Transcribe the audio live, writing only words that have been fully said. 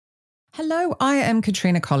Hello, I am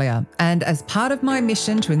Katrina Collier, and as part of my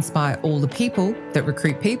mission to inspire all the people that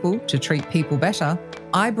recruit people to treat people better,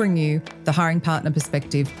 I bring you the Hiring Partner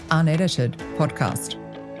Perspective Unedited podcast.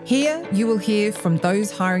 Here you will hear from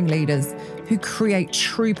those hiring leaders who create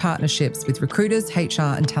true partnerships with recruiters,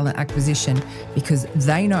 HR and talent acquisition because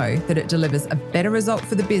they know that it delivers a better result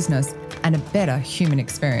for the business and a better human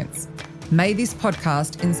experience. May this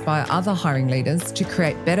podcast inspire other hiring leaders to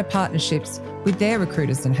create better partnerships with their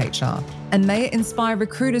recruiters and HR. And may it inspire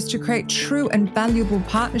recruiters to create true and valuable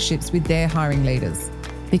partnerships with their hiring leaders.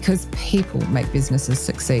 Because people make businesses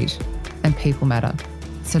succeed and people matter.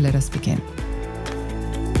 So let us begin.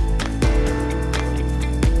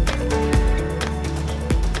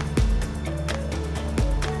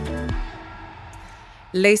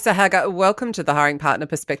 Lisa Haggar, welcome to the Hiring Partner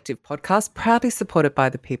Perspective podcast, proudly supported by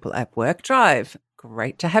the people at Work Drive.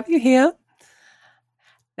 Great to have you here.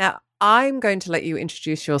 Now, I'm going to let you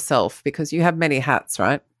introduce yourself because you have many hats,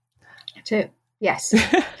 right? I do, yes.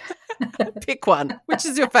 Pick one. Which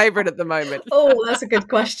is your favourite at the moment? Oh, that's a good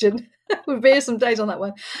question. We'll be here some days on that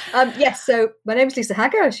one. Yes, so my name is Lisa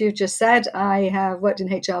Haggar, as you've just said. I have worked in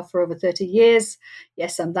HR for over 30 years.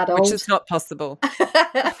 Yes, I'm that old. Which is not possible.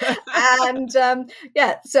 And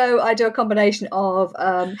so I do a combination of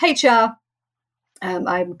HR. I'm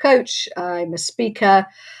a coach. I'm a speaker.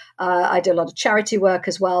 I do a lot of charity work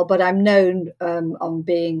as well, but I'm known on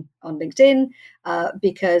being on LinkedIn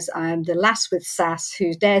because I'm the lass with sass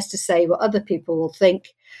who dares to say what other people will think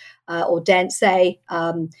or daren't say,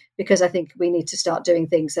 because I think we need to start doing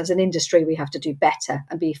things as an industry. We have to do better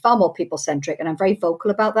and be far more people-centric, and I'm very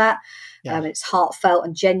vocal about that. Yeah. It's heartfelt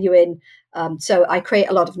and genuine. So I create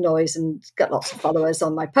a lot of noise and get lots of followers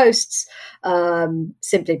on my posts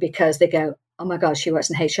simply because they go, oh my God, she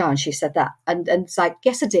works in HR and she said that. And it's like,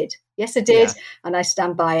 yes, I did. Yes, I did. Yeah. And I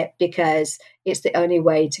stand by it because it's the only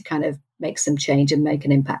way to kind of make some change and make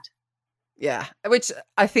an impact. Yeah, which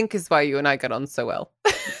I think is why you and I got on so well.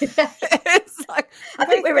 It's like, I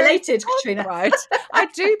think we're related, Katrina. Right. I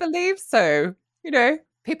do believe so. You know,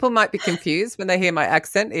 people might be confused when they hear my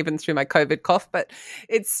accent, even through my COVID cough, but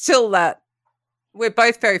it's still that we're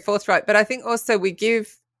both very forthright. But I think also we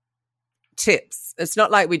give tips. It's not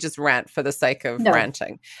like we just rant for the sake of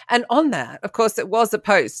ranting. And on that, of course, it was a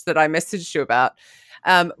post that I messaged you about,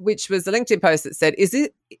 which was a LinkedIn post that said,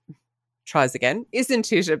 isn't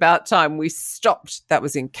it about time we stopped? That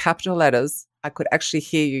was in capital letters. I could actually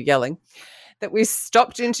hear you yelling that we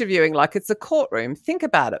stopped interviewing like it's a courtroom. Think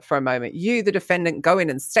about it for a moment. You, the defendant, go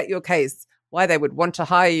in and state your case, why they would want to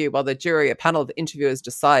hire you, while the jury, a panel of interviewers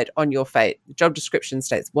decide on your fate. The job description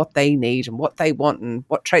states what they need and what they want and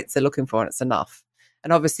what traits they're looking for, and it's enough.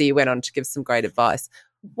 And obviously you went on to give some great advice.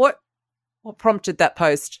 What prompted that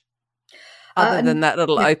post other than that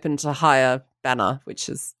little open to hire banner, which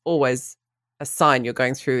is always a sign you're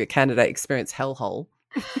going through a candidate experience hellhole?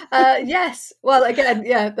 Yes. Well, again,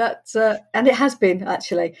 that's and it has been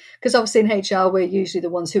actually, because obviously in HR, we're usually the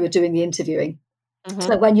ones who are doing the interviewing. Mm-hmm.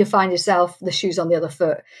 So when you find yourself the shoes on the other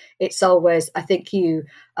foot, it's always, I think you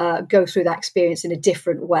go through that experience in a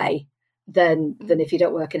different way than if you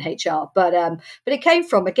don't work in HR. But it came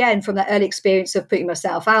from that early experience of putting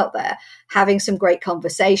myself out there, having some great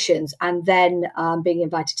conversations, and then being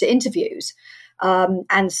invited to interviews.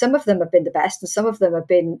 And some of them have been the best, and some of them have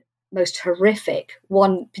been most horrific.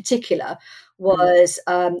 One particular was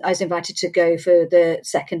I was invited to go for the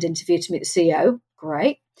second interview to meet the CEO.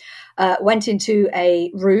 Great. Went into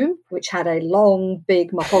a room which had a long,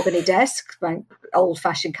 big mahogany desk, like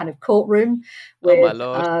old-fashioned kind of courtroom with, oh my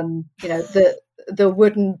Lord. The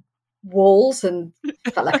wooden walls, and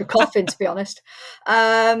felt like a coffin, to be honest.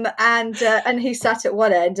 And he sat at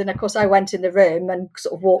one end, and of course I went in the room and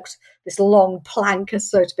sort of walked this long plank,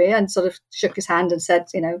 so to be, and sort of shook his hand and said,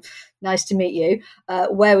 nice to meet you.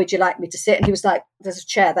 Where would you like me to sit? And he was like, there's a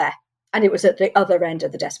chair there. And it was at the other end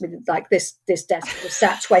of the desk. Like this desk was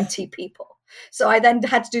sat 20 people. So I then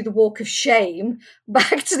had to do the walk of shame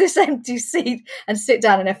back to this empty seat and sit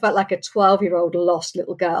down. And I felt like a 12-year-old lost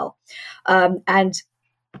little girl. That's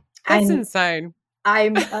insane.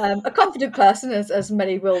 I'm a confident person, as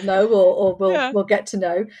many will know or will get to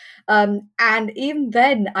know. And even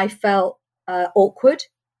then I felt awkward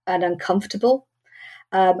and uncomfortable.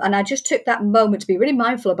 And I just took that moment to be really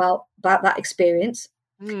mindful about that experience.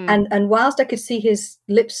 And whilst I could see his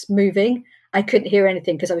lips moving, I couldn't hear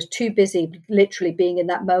anything because I was too busy literally being in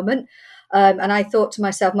that moment. And I thought to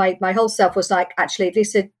myself, my whole self was like, actually,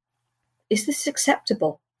 Lisa, is this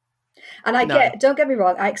acceptable? And don't get me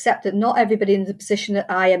wrong, I accept that not everybody in the position that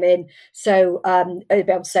I am in. So I'd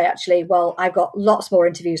be able to say, actually, well, I've got lots more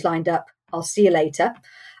interviews lined up. I'll see you later.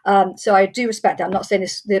 So I do respect that. I'm not saying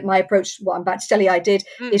this, that my approach, what I'm about to tell you I did,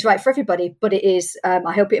 is right for everybody, but it is,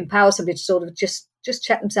 I hope it empowers somebody to sort of just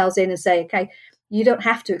check themselves in and say, okay, you don't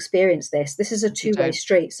have to experience this. This is a two-way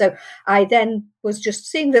street. So I then was just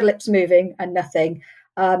seeing the lips moving and nothing.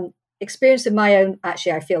 Experiencing my own,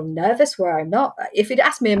 actually, I feel nervous where I'm not. If he'd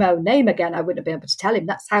asked me my own name again, I wouldn't have been able to tell him.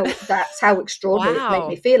 That's how extraordinary it made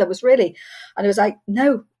me feel. It was really, and it was like,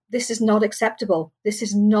 no, this is not acceptable. This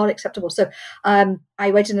is not acceptable. So I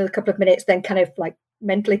waited another couple of minutes, then kind of like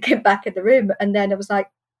mentally came back in the room. And then I was like,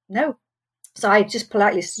 no. So I just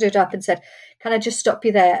politely stood up and said, can I just stop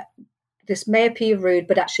you there? This may appear rude,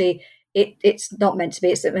 but actually it's not meant to be.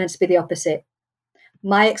 It's meant to be the opposite.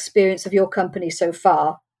 My experience of your company so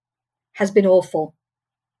far has been awful.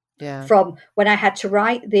 Yeah. From when I had to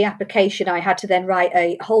write the application, I had to then write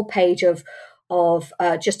a whole page of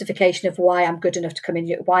justification of why I'm good enough to come in.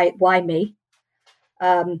 Why me?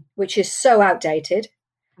 Which is so outdated.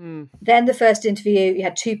 Then the first interview, you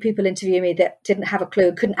had 2 people interview me that didn't have a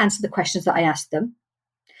clue, couldn't answer the questions that I asked them.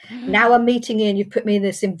 Now I'm meeting you and you've put me in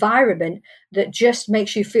this environment that just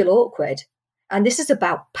makes you feel awkward. And this is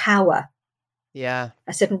about power. Yeah.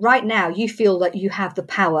 I said, right now you feel that you have the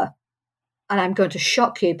power. And I'm going to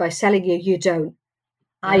shock you by telling you you don't.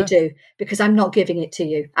 Yeah. I do, because I'm not giving it to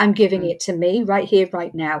you. I'm giving it to me right here,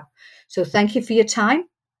 right now. So thank you for your time.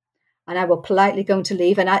 And I will politely going to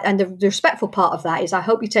leave. And the respectful part of that is I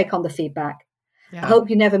hope you take on the feedback. Yeah. I hope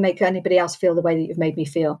you never make anybody else feel the way that you've made me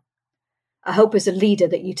feel. I hope as a leader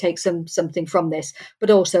that you take something from this, but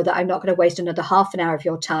also that I'm not going to waste another half an hour of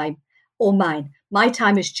your time or mine. My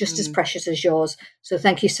time is just as precious as yours. So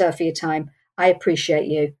thank you, sir, for your time. I appreciate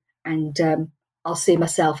you. And I'll see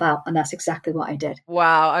myself out. And that's exactly what I did.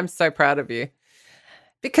 Wow. I'm so proud of you.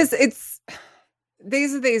 Because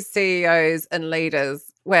these are these CEOs and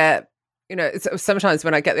leaders where, you know, sometimes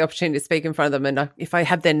when I get the opportunity to speak in front of them and if I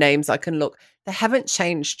have their names, I can look, they haven't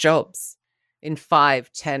changed jobs in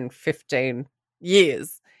 5, 10, 15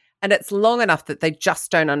 years. And it's long enough that they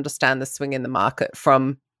just don't understand the swing in the market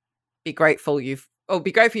from be grateful you've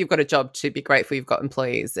got a job to be grateful you've got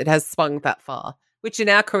employees. It has swung that far, which in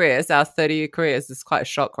our careers, our 30-year careers, is quite a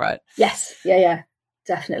shock, right? Yes. Yeah,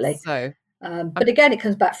 definitely. So, but again, it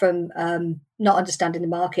comes back from not understanding the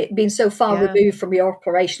market, being so far removed from your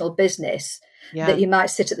operational business that you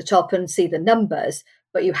might sit at the top and see the numbers,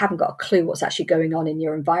 but you haven't got a clue what's actually going on in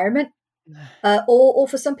your environment. Or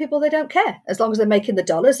for some people, they don't care. As long as they're making the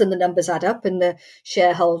dollars and the numbers add up and the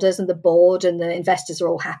shareholders and the board and the investors are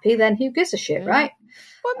all happy, then who gives a shit, right?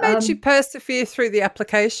 What made you persevere through the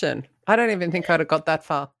application? I don't even think I'd have got that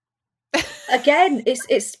far. Again,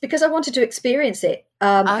 it's because I wanted to experience it.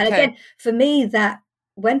 And again, for me, that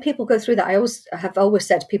when people go through that, I have always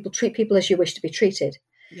said, people treat people as you wish to be treated.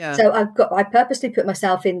 Yeah. So I purposely put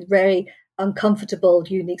myself in very uncomfortable,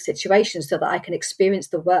 unique situations so that I can experience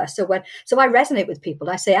the worst. So I resonate with people.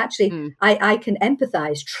 I say, actually, I can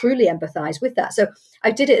empathize, truly empathize with that. So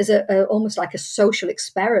I did it as almost like a social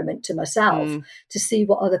experiment to myself to see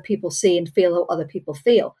what other people see and feel, what other people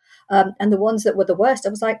feel. And the ones that were the worst, I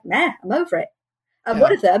was like, nah, I'm over it. And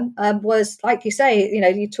one of them was, like you say, you know,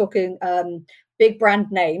 you're talking big brand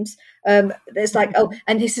names. There's like,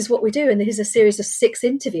 and this is what we do. And here's a series of 6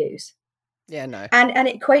 interviews. Yeah, no. And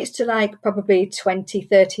it equates to like probably 20,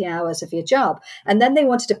 30 hours of your job. And then they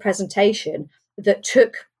wanted a presentation that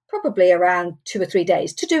took probably around 2 or 3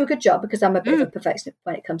 days to do a good job, because I'm a bit of a perfectionist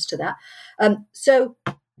when it comes to that. So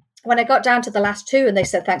when I got down to the last 2 and they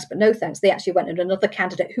said thanks but no thanks, they actually went to another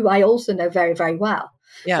candidate who I also know very, very well.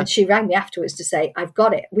 Yeah. And she rang me afterwards to say, I've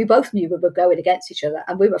got it. We both knew we were going against each other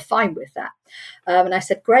and we were fine with that. And I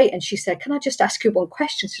said, great. And she said, can I just ask you one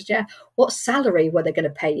question? She said, yeah, what salary were they going to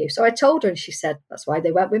pay you? So I told her and she said, that's why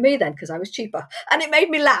they went with me then, because I was cheaper. And it made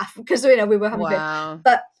me laugh because, you know, we were having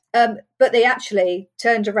but they actually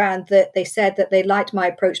turned around that they said that they liked my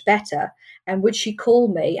approach better. And would she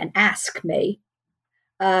call me and ask me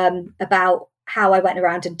about how I went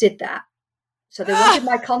around and did that? So they wanted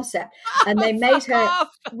my concept, and they made her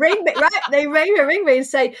ring me, right? They made her ring me and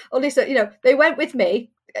say, oh, Lisa, you know, they went with me.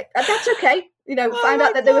 And that's okay. You know, found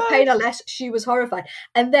out that they were paying her less. She was horrified.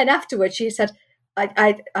 And then afterwards she said,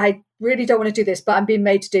 I really don't want to do this, but I'm being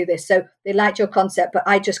made to do this. So they liked your concept, but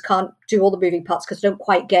I just can't do all the moving parts because I don't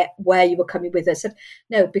quite get where you were coming with it. I said,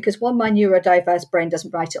 no, because 1, my neurodiverse brain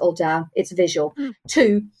doesn't write it all down. It's visual.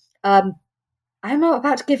 2, I'm not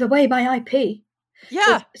about to give away my IP.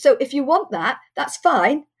 Yeah. So if you want that, that's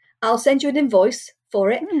fine. I'll send you an invoice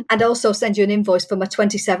for it, and also send you an invoice for my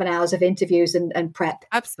 27 hours of interviews and prep.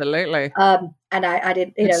 Absolutely. And I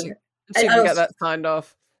didn't, you know. She didn't get that signed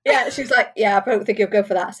off. Yeah, she's like, yeah, I don't think you'll go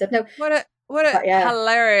for that. I said, no. What a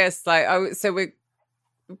hilarious, like, so we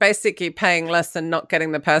basically paying less and not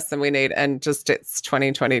getting the person we need, and just it's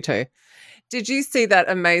 2022. Did you see that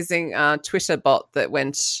amazing Twitter bot that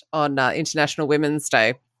went on International Women's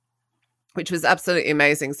Day, which was absolutely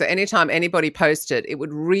amazing? So anytime anybody posted, it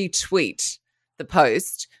would retweet the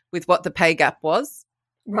post with what the pay gap was.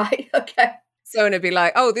 Right. Okay. So it'd be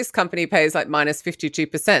like, oh, this company pays like minus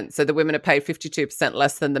 52%. So the women are paid 52%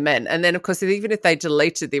 less than the men. And then, of course, even if they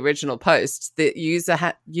deleted the original post, the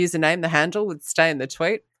username, the handle would stay in the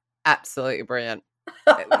tweet. Absolutely brilliant.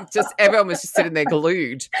 Just everyone was just sitting there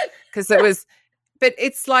glued because it was, but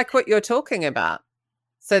it's like what you're talking about.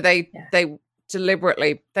 So they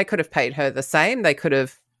deliberately, they could have paid her the same. They could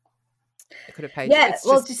have paid. Yeah.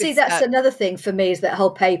 Well, you see, that's another thing for me is that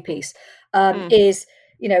whole pay piece is,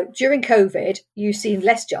 you know, during COVID, you've seen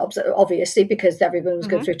less jobs, obviously, because everyone was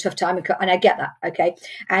going through a tough time. And I get that. Okay.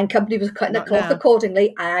 And companies were cutting their cloth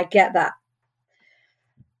accordingly. And I get that.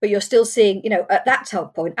 But you're still seeing, you know, at that time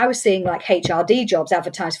point, I was seeing like HRD jobs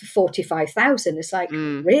advertised for 45,000. It's like,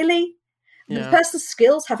 really? Yeah. The person's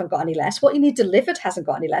skills haven't got any less. What you need delivered hasn't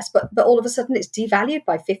got any less. But all of a sudden it's devalued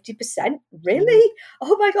by 50%. Really?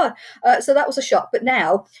 Oh my God. So that was a shock. But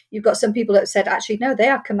now you've got some people that said, actually, no, they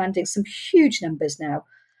are commanding some huge numbers now.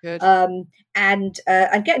 Good. And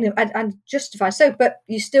getting them and justify. So, but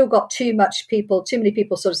you still got too many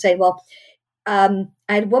people sort of saying, well, I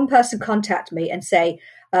had one person contact me and say,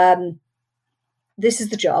 this is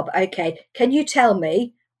the job. Okay. Can you tell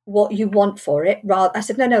me what you want for it? Rather, I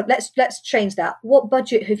said, no, let's change that. What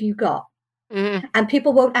budget have you got? And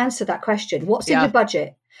people won't answer that question. What's in your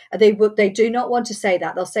budget? They do not want to say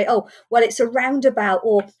that. They'll say, oh, well, it's a roundabout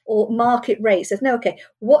or market rate. Says, no, okay.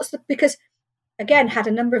 Because again, had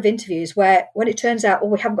a number of interviews where when it turns out,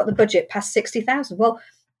 we haven't got the budget past 60,000. Well,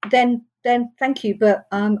 then thank you. But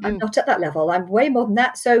I'm not at that level. I'm way more than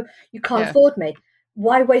that. So you can't afford me.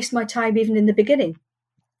 Why waste my time even in the beginning?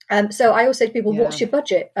 So I always say to people, what's your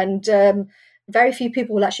budget? And very few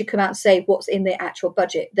people will actually come out and say what's in their actual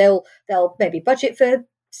budget. They'll maybe budget for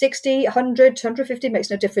 60, 100, 150, makes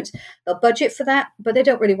no difference. They'll budget for that, but they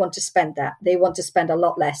don't really want to spend that. They want to spend a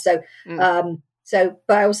lot less. So,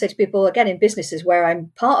 but I always say to people, again, in businesses where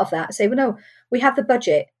I'm part of that, I say, well, no, we have the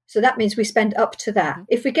budget. So that means we spend up to that.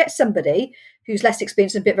 If we get somebody who's less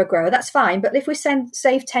experienced and a bit of a grower, that's fine. But if we save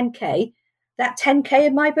 10K, that 10K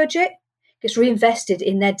in my budget gets reinvested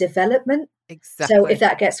in their development. Exactly. So if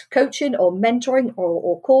that gets coaching or mentoring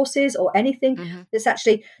or courses or anything, that's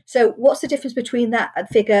actually, so what's the difference between that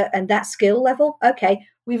figure and that skill level? Okay,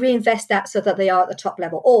 we reinvest that so that they are at the top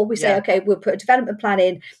level. Or we say, okay, we'll put a development plan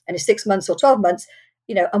in and it's 6 months or 12 months,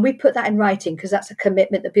 you know, and we put that in writing because that's a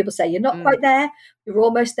commitment that people say, you're not quite there, you're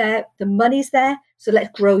almost there, the money's there, so let's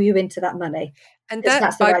grow you into that money. And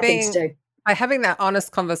that's the right thing to do. By having that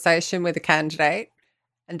honest conversation with a candidate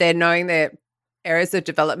and they're knowing their areas of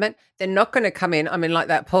development, they're not going to come in. I mean, like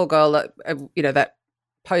that poor girl that, that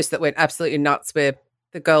post that went absolutely nuts where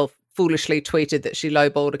the girl foolishly tweeted that she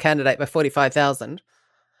lowballed a candidate by 45,000.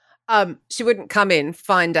 She wouldn't come in,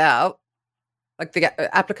 find out, like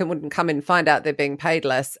the applicant wouldn't come in, find out they're being paid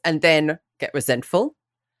less and then get resentful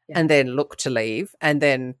and then look to leave. And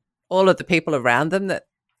then all of the people around them that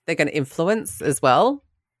they're going to influence as well.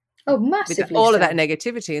 Oh, massively. With all of that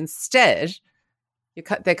negativity. Instead,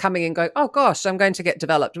 they're coming in going, oh, gosh, I'm going to get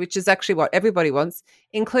developed, which is actually what everybody wants,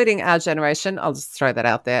 including our generation. I'll just throw that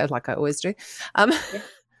out there like I always do.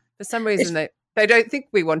 For some reason, they don't think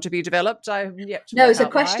we want to be developed. I have yet to. No, it's a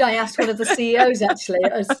question I asked one of the CEOs, actually,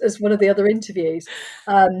 as one of the other interviews.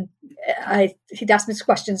 He'd asked me some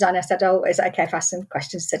questions and I said, oh, is it okay if I ask some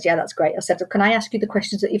questions? He said, yeah, that's great. I said, can I ask you the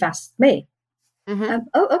questions that you've asked me?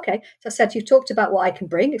 Oh, okay. So I said, you've talked about what I can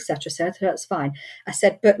bring, etc. So that's fine. I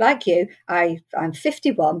said, but like you, I'm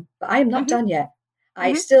 51, but I am not done yet.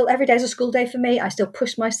 I still, every day is a school day for me. I still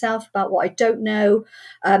push myself about what I don't know.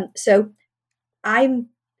 So I'm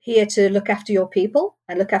here to look after your people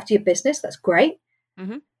and look after your business. That's great.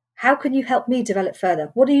 How can you help me develop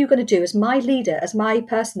further? What are you going to do as my leader, as my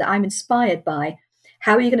person that I'm inspired by?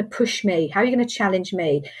 How are you going to push me? How are you going to challenge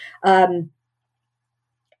me?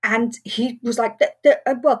 And he was like,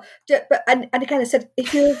 and again, I said,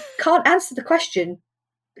 if you can't answer the question,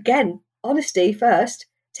 again, honesty first,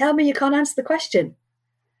 tell me you can't answer the question.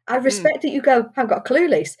 I respect that you go, I haven't got a clue,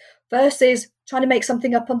 Lise, versus trying to make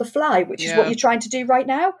something up on the fly, which is what you're trying to do right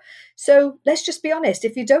now. So let's just be honest.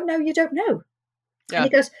 If you don't know, you don't know. Yeah. And he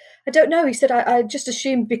goes, I don't know. He said, I just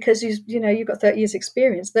assumed because you've got 30 years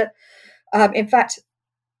experience that, in fact,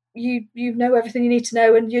 you know everything you need to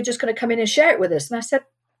know and you're just going to come in and share it with us. And I said,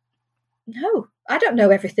 no, I don't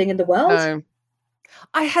know everything in the world. No.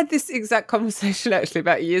 I had this exact conversation actually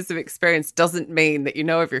about years of experience doesn't mean that you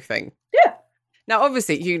know everything. Yeah. Now,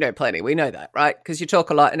 obviously, you know plenty. We know that, right? Because you talk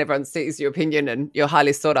a lot and everyone sees your opinion and you're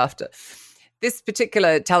highly sought after. This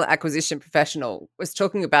particular talent acquisition professional was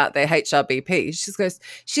talking about their HRBP. She goes,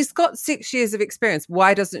 she's got 6 years of experience.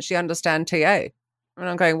 Why doesn't she understand TA? And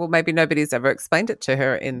I'm going, well, maybe nobody's ever explained it to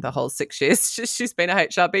her in the whole 6 years she's been a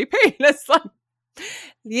HRBP. And it's like,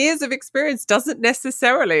 years of experience doesn't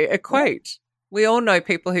necessarily equate. We all know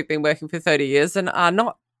people who've been working for 30 years and are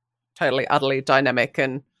not totally, utterly dynamic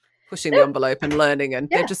and pushing the envelope and learning. And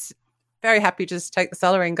they're just very happy to just take the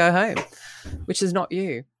salary and go home, which is not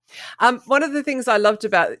you. One of the things I loved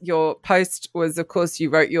about your post was, of course, you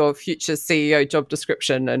wrote your future CEO job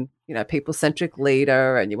description and, you know, people-centric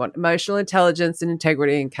leader, and you want emotional intelligence and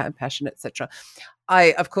integrity and compassion, etc.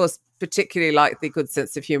 I, of course, particularly like the good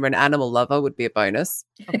sense of humor and animal lover would be a bonus,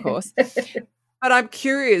 of course. But I'm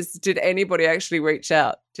curious, did anybody actually reach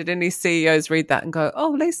out? Did any CEOs read that and go, oh,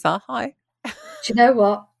 Lisa, hi? Do you know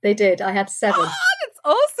what? They did. I had 7. Oh, that's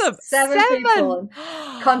awesome. 7 people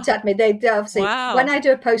contact me. They obviously, when I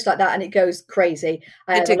do a post like that and it goes crazy,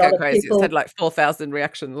 it did go crazy. It had like 4,000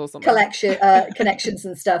 reactions or something. Connections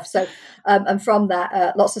and stuff. So, and from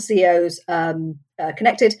that, lots of CEOs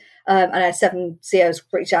connected, and I had 7 CEOs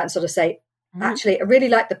reach out and sort of say, actually, I really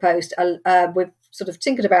like the post. We've sort of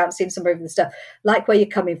tinkered about and seen some of the stuff, like where you're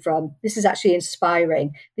coming from. This is actually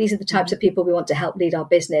inspiring. These are the types of people we want to help lead our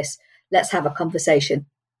business. Let's have a conversation.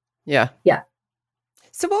 Yeah. Yeah.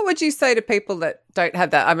 So what would you say to people that don't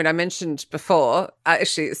have that? I mean, I mentioned before,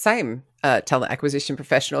 actually, the same talent acquisition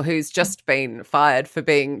professional who's just been fired for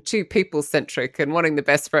being too people-centric and wanting the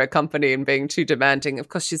best for her company and being too demanding. Of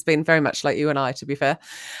course, she's been very much like you and I, to be fair.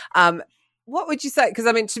 What would you say? Because,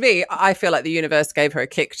 I mean, to me, I feel like the universe gave her a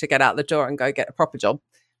kick to get out the door and go get a proper job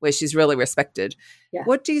where she's really respected. Yeah.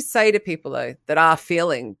 What do you say to people, though, that are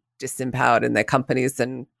feeling disempowered in their companies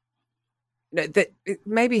and that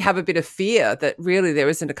maybe have a bit of fear that really there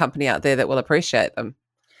isn't a company out there that will appreciate them?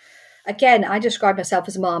 Again, I describe myself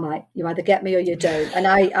as a Marmite. You either get me or you don't. And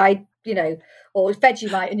I you know, or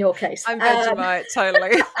Vegemite in your case. I'm Vegemite,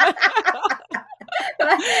 totally.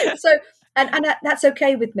 So, and that's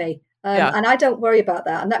okay with me. And I don't worry about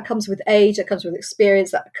that. And that comes with age, that comes with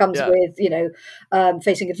experience, that comes with, you know,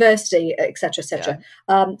 facing adversity, et cetera, et cetera.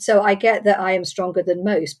 Yeah. So I get that I am stronger than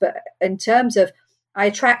most. But in terms of, I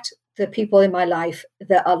attract the people in my life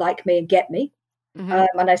that are like me and get me.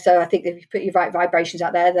 And so I think if you put your right vibrations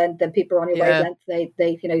out there, then people are on your wavelength.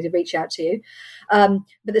 They you know, they reach out to you. But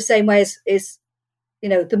the same way is, you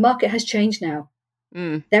know, the market has changed now.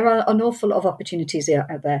 There are an awful lot of opportunities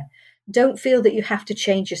out there. Don't feel that you have to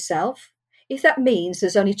change yourself. If that means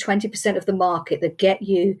there's only 20% of the market that get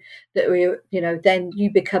you, that you know, then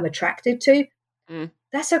you become attracted to,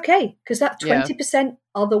 that's okay, because that 20%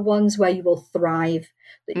 are the ones where you will thrive,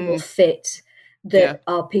 that you will fit, that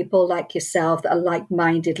are people like yourself, that are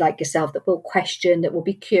like-minded like yourself, that will question, that will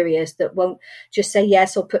be curious, that won't just say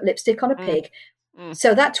yes or put lipstick on a pig.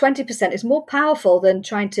 So that 20% is more powerful than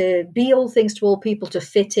trying to be all things to all people to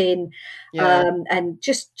fit in, and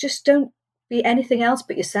just don't be anything else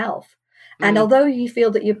but yourself. And although you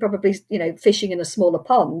feel that you're probably, you know, fishing in a smaller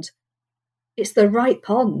pond, it's the right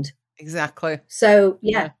pond. Exactly. So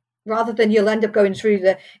rather than you'll end up going through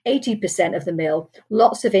the 80% of the mill,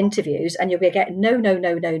 lots of interviews, and you'll be getting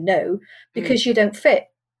no because you don't fit.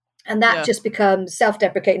 And that just becomes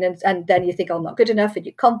self-deprecating, and then you think, oh, I'm not good enough, and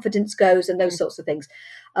your confidence goes, and those sorts of things.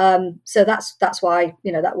 So that's why,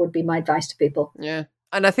 you know, that would be my advice to people. Yeah.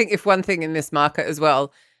 And I think if one thing in this market as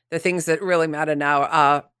well, the things that really matter now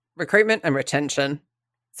are recruitment and retention.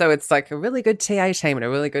 So it's like a really good TA team and a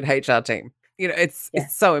really good HR team. You know, it's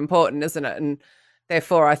so important, isn't it? And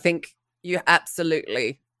therefore, I think you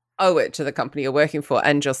absolutely owe it to the company you're working for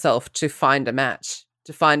and yourself to find a match,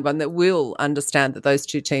 to find one that will understand that those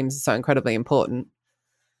two teams are so incredibly important.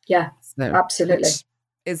 Yeah, so, absolutely. Which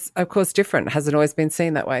is, of course, different. Hasn't always been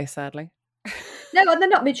seen that way, sadly. No, and they're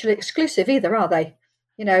not mutually exclusive either, are they?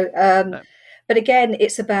 You know, no. But again,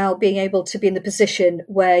 it's about being able to be in the position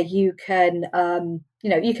where you can, you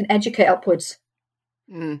know, you can educate upwards.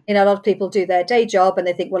 You know, a lot of people do their day job and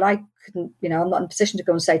they think, well, I couldn't, you know, I'm not in a position to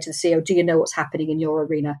go and say to the CEO, do you know what's happening in your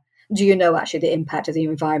arena? Do you know actually the impact of the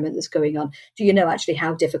environment that's going on? Do you know actually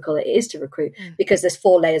how difficult it is to recruit? Because there's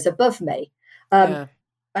 4 layers above me. And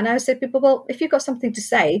I would say to people, well, if you've got something to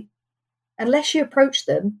say, unless you approach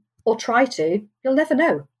them or try to, you'll never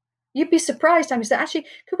know. You'd be surprised. I'm say, actually,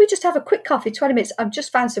 could we just have a quick coffee, 20 minutes? I've just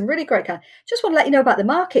found some really great just want to let you know about the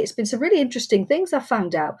market. It's been some really interesting things I've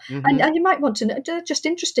found out. And you might want to know, they're just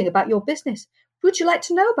interesting about your business. Would you like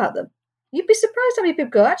to know about them? You'd be surprised how many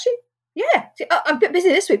people go, actually, yeah, I'm a bit busy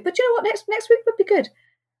this week, but you know what? Next week would be good.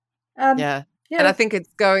 And I think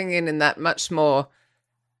it's going in that much more,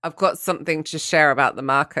 I've got something to share about the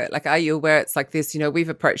market. Like, are you aware it's like this? We've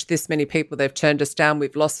approached this many people, they've turned us down,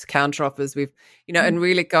 we've lost counter offers, we've, and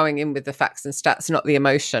really going in with the facts and stats, not the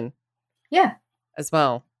emotion. Yeah. As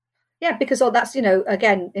well. Yeah, because all that's,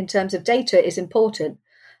 again, in terms of data is important.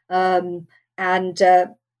 And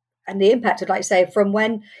the impact of, like I say, from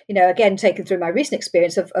when, again, taken through my recent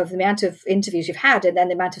experience of the amount of interviews you've had and then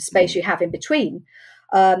the amount of space you have in between,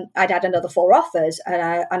 I'd had another 4 offers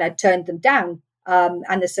and I'd turned them down.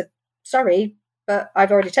 And they said, sorry, but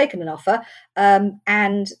I've already taken an offer.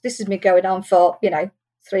 And this has been going on for,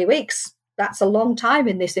 3 weeks. That's a long time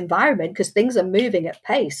in this environment because things are moving at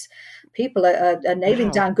pace. People are nailing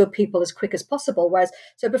down good people as quick as possible. Whereas,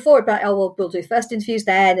 so before about, we'll do first interviews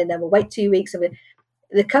then, and then we'll wait 2 weeks. And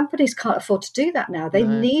the companies can't afford to do that now. They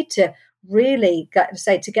need to really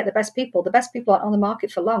to get the best people. The best people aren't on the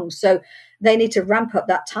market for long. So they need to ramp up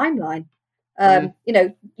that timeline.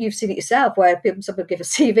 You've seen it yourself where somebody give a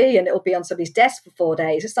CV and it'll be on somebody's desk for 4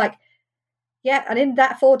 days. It's like, yeah. And in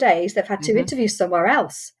that 4 days, they've had 2 interviews somewhere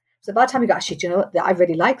else. So by the time you go, actually, I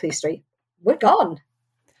really like these 3, we're gone.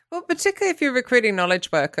 Well, particularly if you're recruiting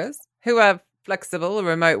knowledge workers who are flexible or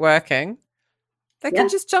remote working, they can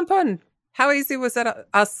just jump on. How easy was it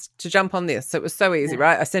us to jump on this? It was so easy,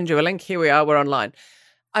 right? I send you a link. Here we are. We're online.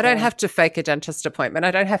 I don't have to fake a dentist appointment.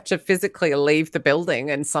 I don't have to physically leave the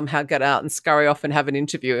building and somehow get out and scurry off and have an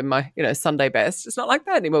interview in my, Sunday best. It's not like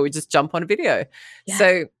that anymore. We just jump on a video. Yeah.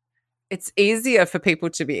 So it's easier for people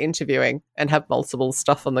to be interviewing and have multiple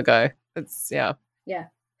stuff on the go. Yeah.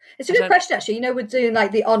 It's a good question, actually. We're doing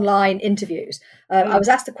like the online interviews. I was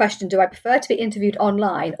asked the question, do I prefer to be interviewed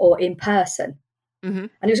online or in person?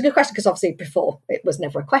 And it was a good question because obviously before it was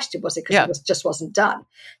never a question, was it? Because it just wasn't done.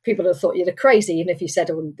 People would have thought you're crazy. Even if you said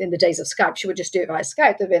in the days of Skype, she would just do it via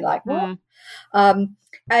Skype. They'd been like, what?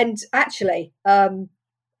 And actually,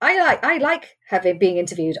 I like being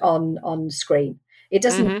interviewed on screen. It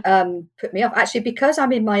doesn't put me off. Actually, because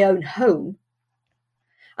I'm in my own home,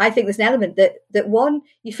 I think there's an element that one,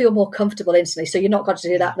 you feel more comfortable instantly. So you're not got to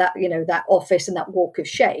do that office and that walk of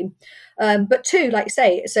shame. But 2, like I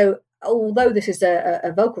say, so although this is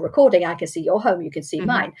a vocal recording, I can see your home, you can see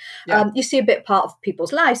mine. You see a bit part of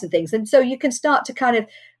people's lives and things. And so you can start to kind of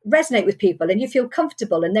resonate with people and you feel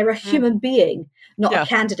comfortable and they're a human being, not a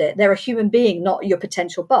candidate. They're a human being, not your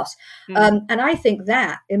potential boss. And I think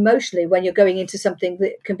that emotionally, when you're going into something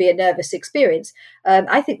that can be a nervous experience,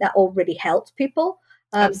 I think that all really helps people.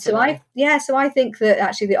 So I think that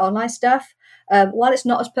actually the online stuff, while it's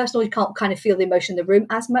not as personal, you can't kind of feel the emotion in the room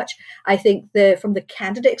as much. I think from the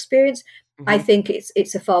candidate experience, I think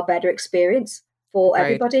it's a far better experience for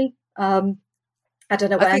everybody. I don't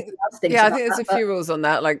know what anyone else thinks. Yeah, I think there's a few rules on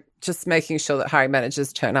that, like just making sure that hiring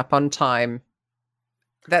managers turn up on time.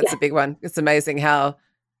 That's a big one. It's amazing how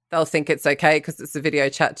they'll think it's okay because it's a video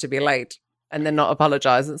chat to be late and then not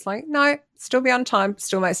apologize. It's like, no, still be on time,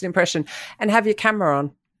 still makes an impression, and have your camera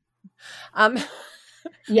on.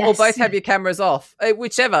 Yes. Or both have your cameras off,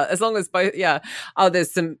 whichever, as long as both. Yeah. Oh,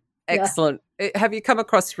 there's some excellent. Have you come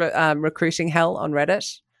across recruiting hell on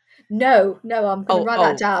Reddit? No, I'm going to write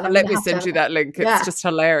that down. Let me send you that link. It's just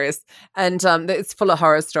hilarious. And it's full of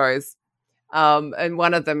horror stories. And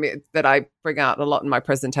one of them that I bring out a lot in my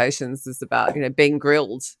presentations is about, being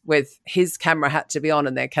grilled with his camera had to be on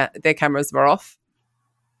and their cameras were off.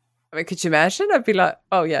 I mean, could you imagine? I'd be like,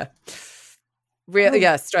 oh, yeah. Really,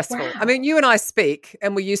 stressful. Wow. I mean, you and I speak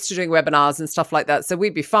and we're used to doing webinars and stuff like that, so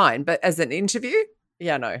we'd be fine. But as an interview,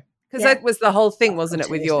 no. Because that was the whole thing, wasn't it,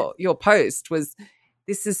 with your post was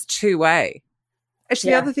this is 2-way.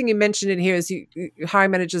 Actually, the other thing you mentioned in here is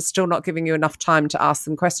hiring managers still not giving you enough time to ask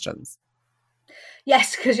them questions.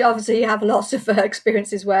 Yes, because obviously you have lots of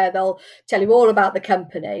experiences where they'll tell you all about the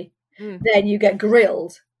company, then you get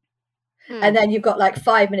grilled. And then you've got like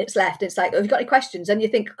 5 minutes left. It's like, have you got any questions? And you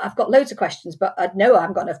think, I've got loads of questions, but no, I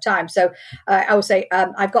haven't got enough time. So I will say,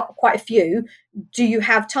 I've got quite a few. Do you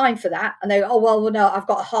have time for that? And they go, oh, well, no, I've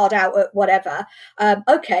got a hard out at whatever.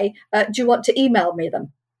 Okay. Do you want to email me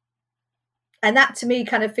them? And that to me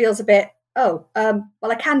kind of feels a bit, well,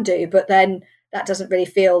 I can do, but then that doesn't really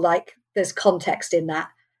feel like there's context in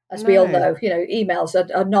that. As we all know, emails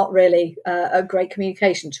are not really a great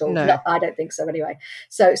communication tool. No. I don't think so anyway.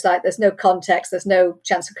 So it's like there's no context, there's no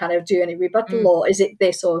chance to kind of do any rebuttal or is it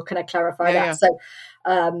this or can I clarify that?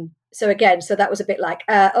 Yeah. So again, that was a bit like,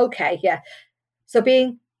 okay, yeah. So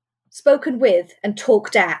being spoken with and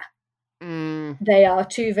talked at, they are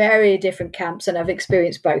 2 very different camps and I've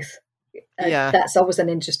experienced both. That's always an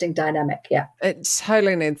interesting dynamic, It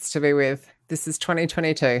totally needs to be with. This is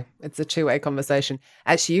 2022. It's a 2-way conversation.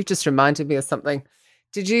 Actually, you've just reminded me of something.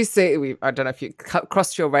 Did you see, I don't know if you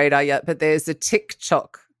crossed your radar yet, but there's a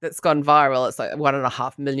TikTok that's gone viral. It's like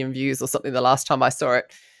 1.5 million views or something the last time I saw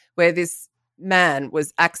it, where this man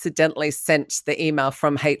was accidentally sent the email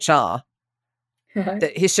from HR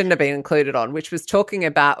that he shouldn't have been included on, which was talking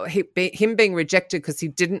about him being rejected because he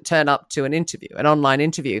didn't turn up to an interview, an online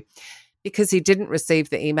interview, because he didn't receive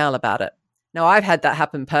the email about it. Now, I've had that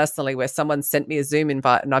happen personally where someone sent me a Zoom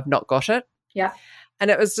invite and I've not got it. Yeah.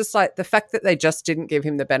 And it was just like the fact that they just didn't give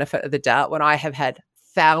him the benefit of the doubt when I have had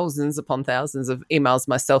thousands upon thousands of emails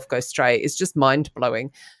myself go straight is just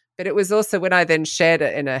mind-blowing. But it was also when I then shared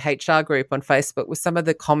it in a HR group on Facebook with some of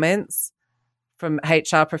the comments from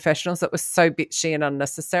HR professionals that was so bitchy and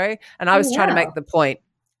unnecessary. And I was trying to make the point,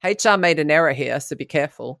 HR made an error here, so be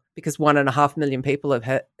careful, because 1.5 million people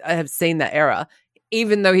have seen that error.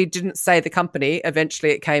 Even though he didn't say the company,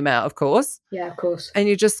 eventually it came out, of course. Yeah, of course. And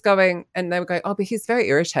you're just going, and they were going, oh, but he's very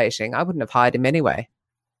irritating. I wouldn't have hired him anyway.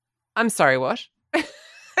 I'm sorry, what?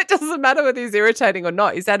 It doesn't matter whether he's irritating or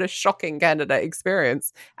not. He's had a shocking candidate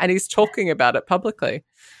experience and he's talking about it publicly.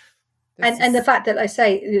 And the fact that I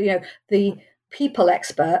say, the people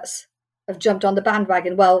experts have jumped on the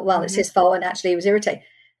bandwagon. Well, it's his fault and actually he was irritating.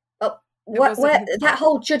 Where that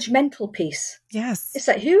whole judgmental piece? Yes, it's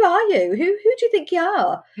like, who are you? Who do you think you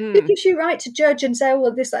are? Who gives you right to judge and say,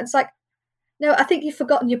 "Oh, this"? It's like, no, I think you've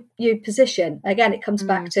forgotten your position. Again, it comes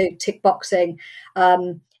back to tick boxing.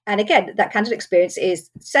 And again, that candidate experience is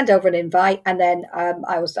send over an invite, and then I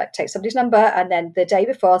always like take somebody's number, and then the day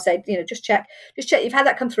before I say, just check you've had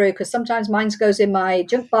that come through, because sometimes mine goes in my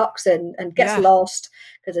junk box and gets lost,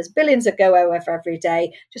 because there's billions that go over every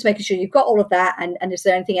day. Just making sure you've got all of that, and is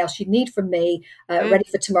there anything else you need from me ready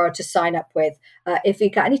for tomorrow to sign up with? If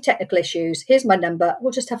you've got any technical issues, here's my number.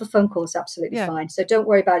 We'll just have a phone call. It's absolutely fine. So don't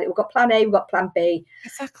worry about it. We've got plan A, we've got plan B.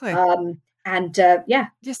 Exactly. And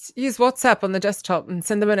just use WhatsApp on the desktop and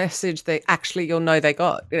send them a message that actually you'll know they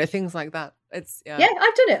got, things like that. It's I've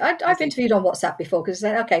done it. I've interviewed on WhatsApp before, because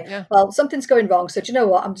I said, well, something's going wrong, so do you know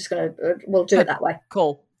what, I'm just gonna we'll do it that way.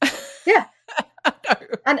 Cool. Yeah.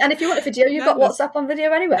 And if you want a video, you've got WhatsApp on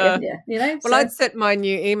video anyway, haven't you? Well, I'd set my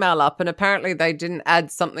new email up, and apparently they didn't add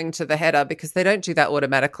something to the header, because they don't do that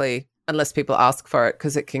automatically unless people ask for it,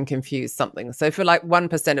 because it can confuse something. So for like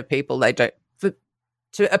 1% of people, they don't.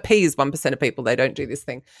 To appease 1% of people, they don't do this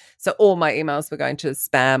thing. So all my emails were going to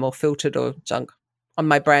spam or filtered or junk on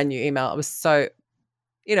my brand new email. I was so,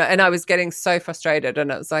 and I was getting so frustrated,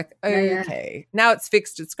 and it was like, okay, now it's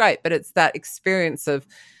fixed. It's great. But it's that experience of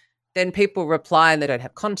then people reply and they don't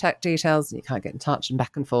have contact details and you can't get in touch and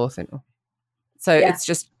back and forth. So it's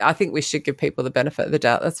just, I think we should give people the benefit of the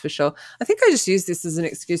doubt. That's for sure. I think I just use this as an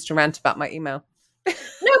excuse to rant about my email. No,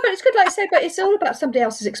 but it's good, like I say, but it's all about somebody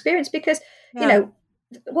else's experience, because,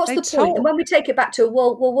 what's the point? And when we take it back to,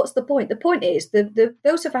 well, what's the point? The point is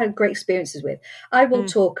those I've had great experiences with, I will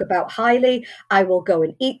talk about highly. I will go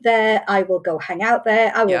and eat there. I will go hang out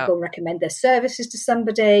there. I will go and recommend their services to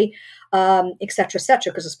somebody, et cetera,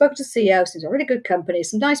 because I spoke to the CEO, seems a really good company,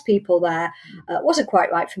 some nice people there. Wasn't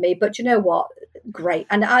quite right for me, but you know what? Great.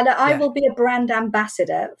 And I will be a brand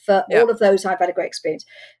ambassador for all of those I've had a great experience.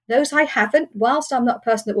 Those I haven't, whilst I'm not a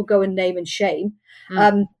person that will go and name and shame,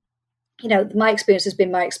 my experience has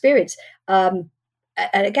been my experience. And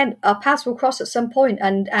again, our paths will cross at some point.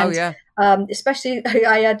 And especially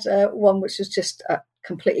I had one which was just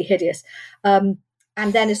completely hideous. And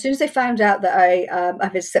then as soon as they found out that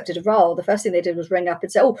I've accepted a role, the first thing they did was ring up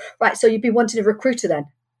and say, oh, right, so you'd be wanting a recruiter then?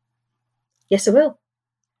 Yes, I will.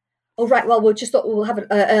 Oh, right, well, we just thought we'll have an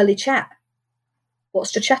early chat.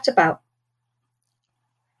 What's to chat about?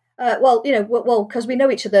 Well, because we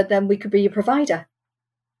know each other, then we could be your provider.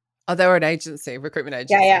 Oh, they were an agency, recruitment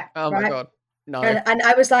agency. Yeah. Oh, my God. No. And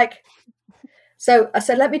I was like, so I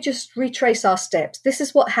said, let me just retrace our steps. This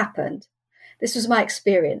is what happened. This was my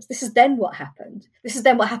experience. This is then what happened. This is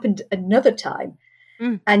then what happened another time.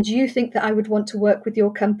 And you think that I would want to work with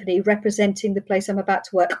your company representing the place I'm about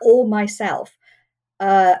to work, or myself?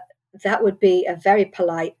 That would be a very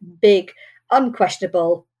polite, big,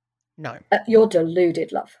 unquestionable, no. You're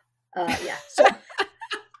deluded, love. So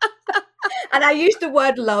and I used the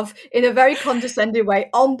word love in a very condescending way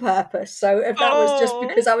on purpose. So if that was just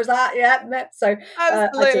because I was like, so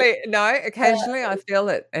absolutely. No, occasionally I feel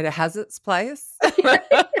it has its place. But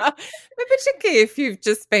particularly if you've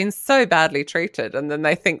just been so badly treated, and then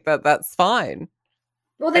they think that that's fine.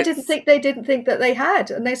 Well, they didn't think that they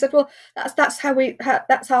had, and they said, well, that's how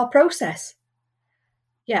that's our process.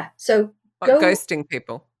 Yeah. So ghosting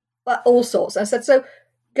people. All sorts. I said, so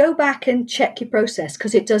go back and check your process,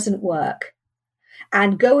 because it doesn't work.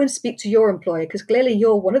 and go and speak to your employer, because clearly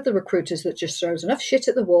you're one of the recruiters that just throws enough shit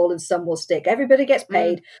at the wall and some will stick. Everybody gets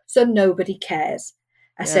paid, so nobody cares.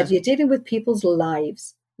 I said, you're dealing with people's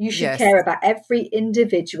lives. You should care about every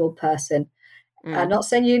individual person. I'm not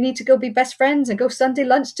saying you need to go be best friends and go Sunday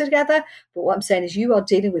lunch together, but what I'm saying is you are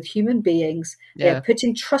dealing with human beings. They're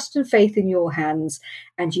putting trust and faith in your hands,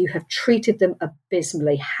 and you have treated them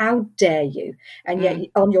abysmally. How dare you? And yet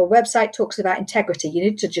on your website talks about integrity. You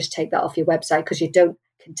need to just take that off your website because you don't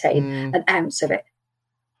contain an ounce of it.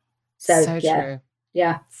 So true.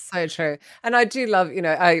 Yeah. So true. And I do love,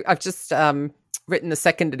 I've just written the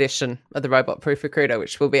second edition of the Robot Proof Recruiter,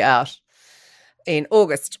 which will be out in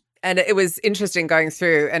August. And it was interesting going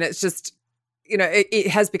through, and it's just, it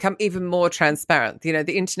has become even more transparent.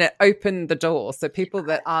 The internet opened the door, so people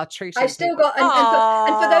that are treating. I've still got,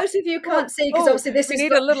 and for those of you who can't see, because obviously this we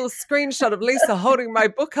need a little screenshot of Lisa holding my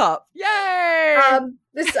book up. Yay!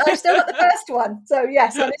 I've still got the first one, so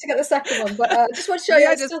yes, I need to get the second one. But I just want to show you.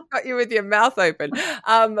 I just got you with your mouth open.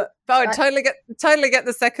 But I totally get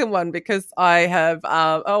the second one because I have.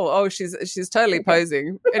 She's totally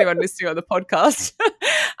posing. Anyone listening on the podcast?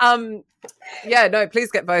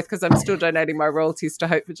 Please get both because I'm still donating my royalties to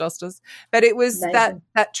Hope for Justice. But it was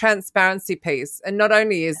that transparency piece, and not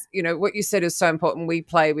only is what you said is so important. We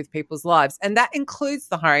play with people's lives, and that includes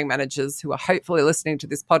the hiring managers who are hopefully listening to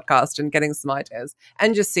this podcast and getting some ideas.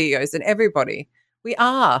 And your CEOs and everybody. We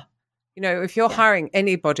are, if you're hiring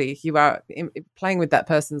anybody, you are playing with that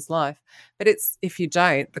person's life. But if you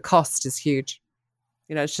don't, the cost is huge,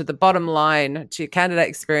 to the bottom line, to your candidate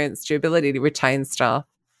experience, to your ability to retain staff.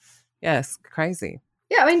 Yes, crazy.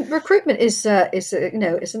 Yeah, I mean, recruitment is it's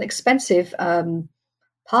an expensive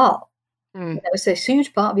part. It's a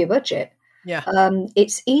huge part of your budget. Yeah.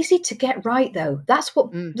 It's easy to get right, though. That's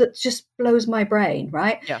what that just blows my brain,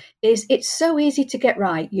 right? Yeah. It's so easy to get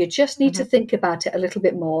right. You just need to think about it a little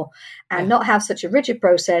bit more and not have such a rigid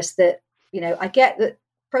process that, I get that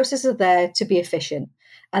processes are there to be efficient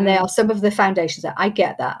and they are some of the foundations that I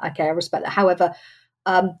get that. Okay, I respect that. However,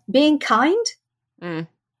 being kind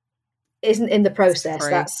isn't in the process.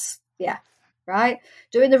 That's right?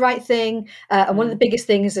 Doing the right thing. And one of the biggest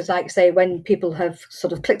things is, like, say, when people have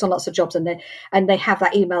sort of clicked on lots of jobs and they have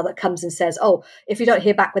that email that comes and says, oh, if you don't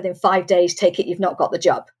hear back within 5 days, take it, you've not got the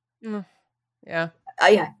job. Yeah.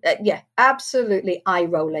 Absolutely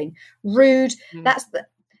eye-rolling. Rude. That's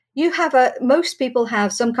most people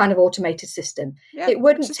have some kind of automated system. It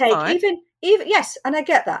wouldn't take even, yes, and I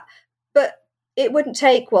get that. But it wouldn't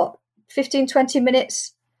take, 15, 20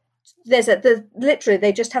 minutes. Literally,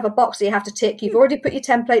 they just have a box that you have to tick. You've already put your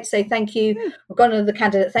template, say thank you. We've got another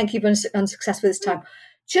candidate. Thank you, been unsuccessful this time.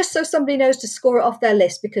 Just so somebody knows to score it off their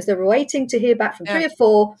list because they're waiting to hear back from 3 or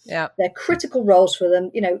 4. Yeah. They're critical roles for them.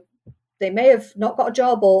 They may have not got a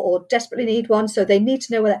job or desperately need one, so they need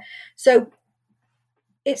to know where. So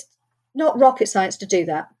it's not rocket science to do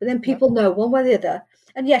that. But then people know one way or the other.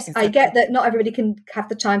 And yes, exactly. I get that not everybody can have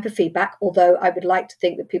the time for feedback, although I would like to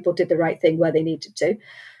think that people did the right thing where they needed to.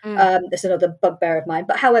 That's another bugbear of mine.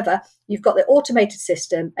 But however, you've got the automated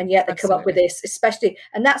system, and yet they come up with this, especially,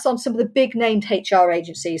 and that's on some of the big named HR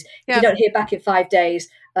agencies. If you don't hear back in 5 days,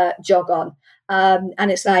 jog on.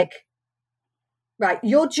 And it's like, right,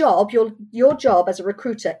 your job as a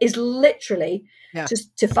recruiter is literally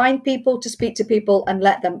just to find people, to speak to people and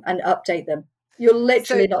let them and update them. You're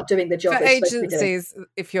literally not doing the job. For agencies,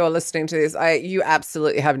 if you're listening to this, you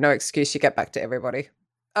absolutely have no excuse. You get back to everybody.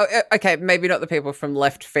 Oh, okay, maybe not the people from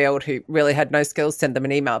left field who really had no skills, send them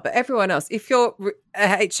an email. But everyone else, if you're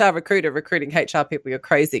a HR recruiter recruiting HR people, you're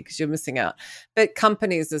crazy because you're missing out. But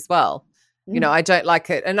companies as well. I don't like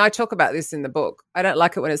it. And I talk about this in the book. I don't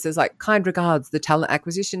like it when it says, like, kind regards, the talent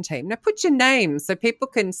acquisition team. Now, put your name so people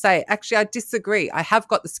can say, actually, I disagree. I have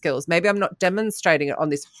got the skills. Maybe I'm not demonstrating it on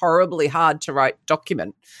this horribly hard to write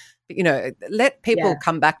document. But, let people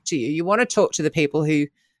come back to you. You want to talk to the people who,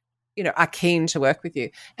 are keen to work with you.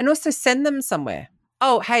 And also send them somewhere.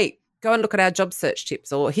 Oh, hey, go and look at our job search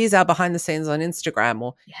tips, or here's our behind the scenes on Instagram,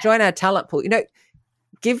 or join our talent pool.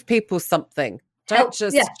 Give people something.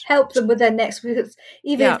 Help them with their next, because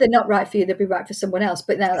even if they're not right for you, they'll be right for someone else.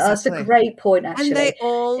 But that's a great point, actually. And they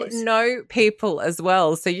all know people as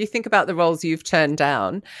well. So you think about the roles you've turned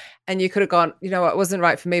down, and you could have gone, it wasn't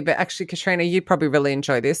right for me, but actually, Katrina, you probably really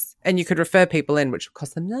enjoy this. And you could refer people in, which would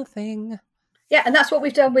cost them nothing. Yeah, and that's what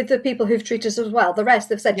we've done with the people who've treated us as well. The rest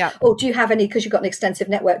have said, oh, do you have any, because you've got an extensive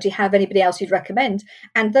network, do you have anybody else you'd recommend?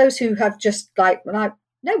 And those who have just no,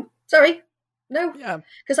 sorry. No,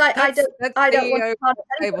 because I don't want to part of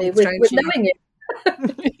anybody with knowing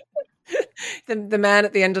it. The man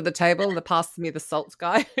at the end of the table, the pass me the salt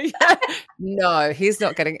guy. Yeah. No, he's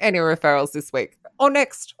not getting any referrals this week or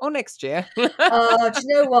next year. Do you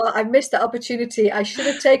know what? I missed that opportunity. I should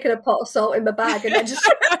have taken a pot of salt in my bag and then just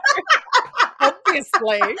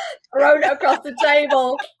obviously thrown it across the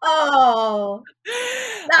table. Oh,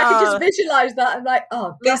 now I can just visualize that. I'm like,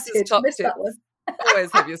 oh, gutted, missed that one.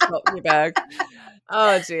 Always have your salt in your bag.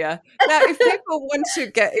 Oh dear. Now, if people want to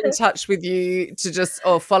get in touch with you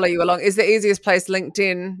or follow you along, is the easiest place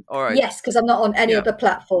LinkedIn or? Yes, because I'm not on any other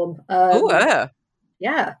platform. Yeah.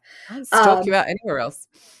 I can't stalk you out anywhere else.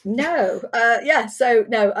 No. So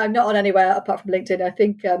no, I'm not on anywhere apart from LinkedIn. I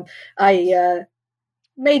think I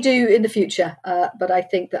may do in the future, but I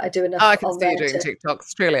think that I do enough. I can see you doing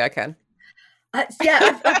TikToks. Truly, I can. I've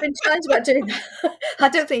been trying about doing that. I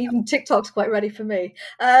don't think even TikTok's quite ready for me.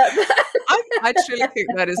 I truly think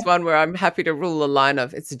that is one where I'm happy to rule a line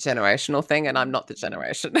of it's a generational thing and I'm not the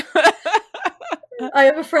generation. I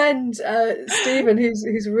have a friend, Stephen,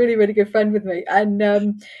 who's a really, really good friend with me,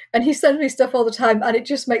 and he sends me stuff all the time, and it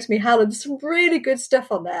just makes me howl. And there's some really good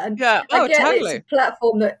stuff on there. And I get totally. It's a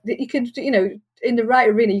platform that you can, in the right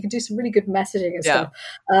arena, you can do some really good messaging and stuff.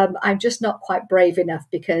 I'm just not quite brave enough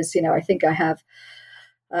because, I think I have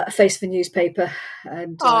a face for newspaper.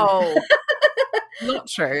 And not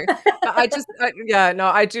true. But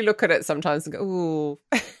I do look at it sometimes and go, ooh.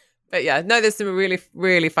 But yeah, no, there's some really,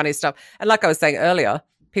 really funny stuff. And like I was saying earlier,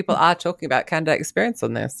 people are talking about candidate experience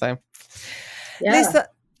on there. So, Lisa,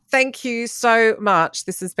 thank you so much.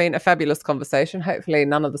 This has been a fabulous conversation. Hopefully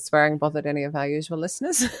none of the swearing bothered any of our usual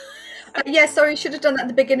listeners. Sorry, should have done that at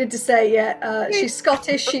the beginning to say, she's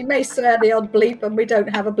Scottish. She may swear the odd bleep, and we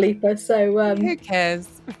don't have a bleeper. So who cares?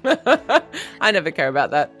 I never care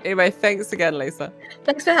about that. Anyway, thanks again, Lisa.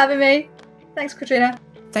 Thanks for having me. Thanks, Katrina.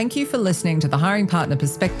 Thank you for listening to the Hiring Partner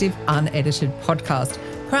Perspective Unedited podcast,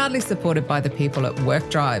 proudly supported by the people at Work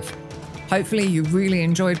Drive. Hopefully you really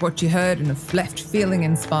enjoyed what you heard and have left feeling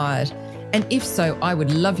inspired. And if so, I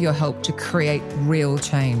would love your help to create real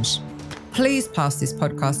change. Please pass this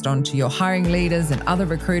podcast on to your hiring leaders and other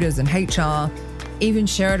recruiters and HR. Even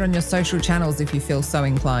share it on your social channels if you feel so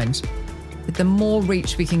inclined. But the more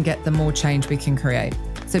reach we can get, the more change we can create.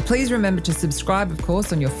 So please remember to subscribe, of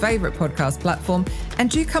course, on your favourite podcast platform. And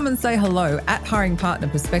do come and say hello at Hiring Partner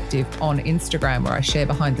Perspective on Instagram, where I share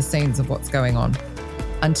behind the scenes of what's going on.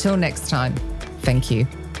 Until next time, thank you.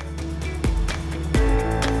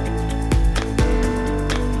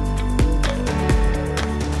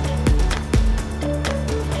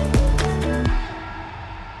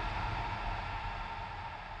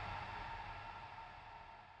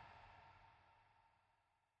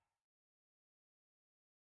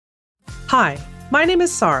 Hi, my name is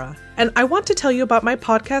Sarah, and I want to tell you about my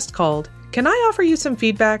podcast called Can I Offer You Some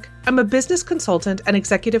Feedback? I'm a business consultant and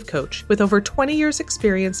executive coach with over 20 years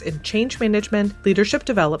experience in change management, leadership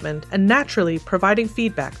development, and naturally providing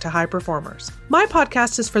feedback to high performers. My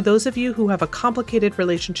podcast is for those of you who have a complicated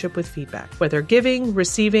relationship with feedback, whether giving,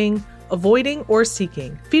 receiving, avoiding, or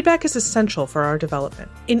seeking. Feedback is essential for our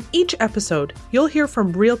development. In each episode, you'll hear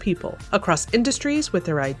from real people across industries with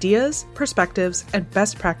their ideas, perspectives, and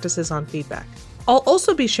best practices on feedback. I'll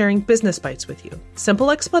also be sharing business bites with you,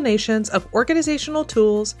 simple explanations of organizational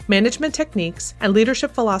tools, management techniques, and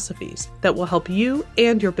leadership philosophies that will help you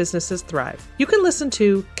and your businesses thrive. You can listen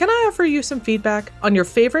to Can I Offer You Some Feedback on your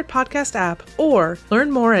favorite podcast app or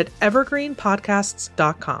learn more at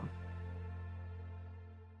evergreenpodcasts.com.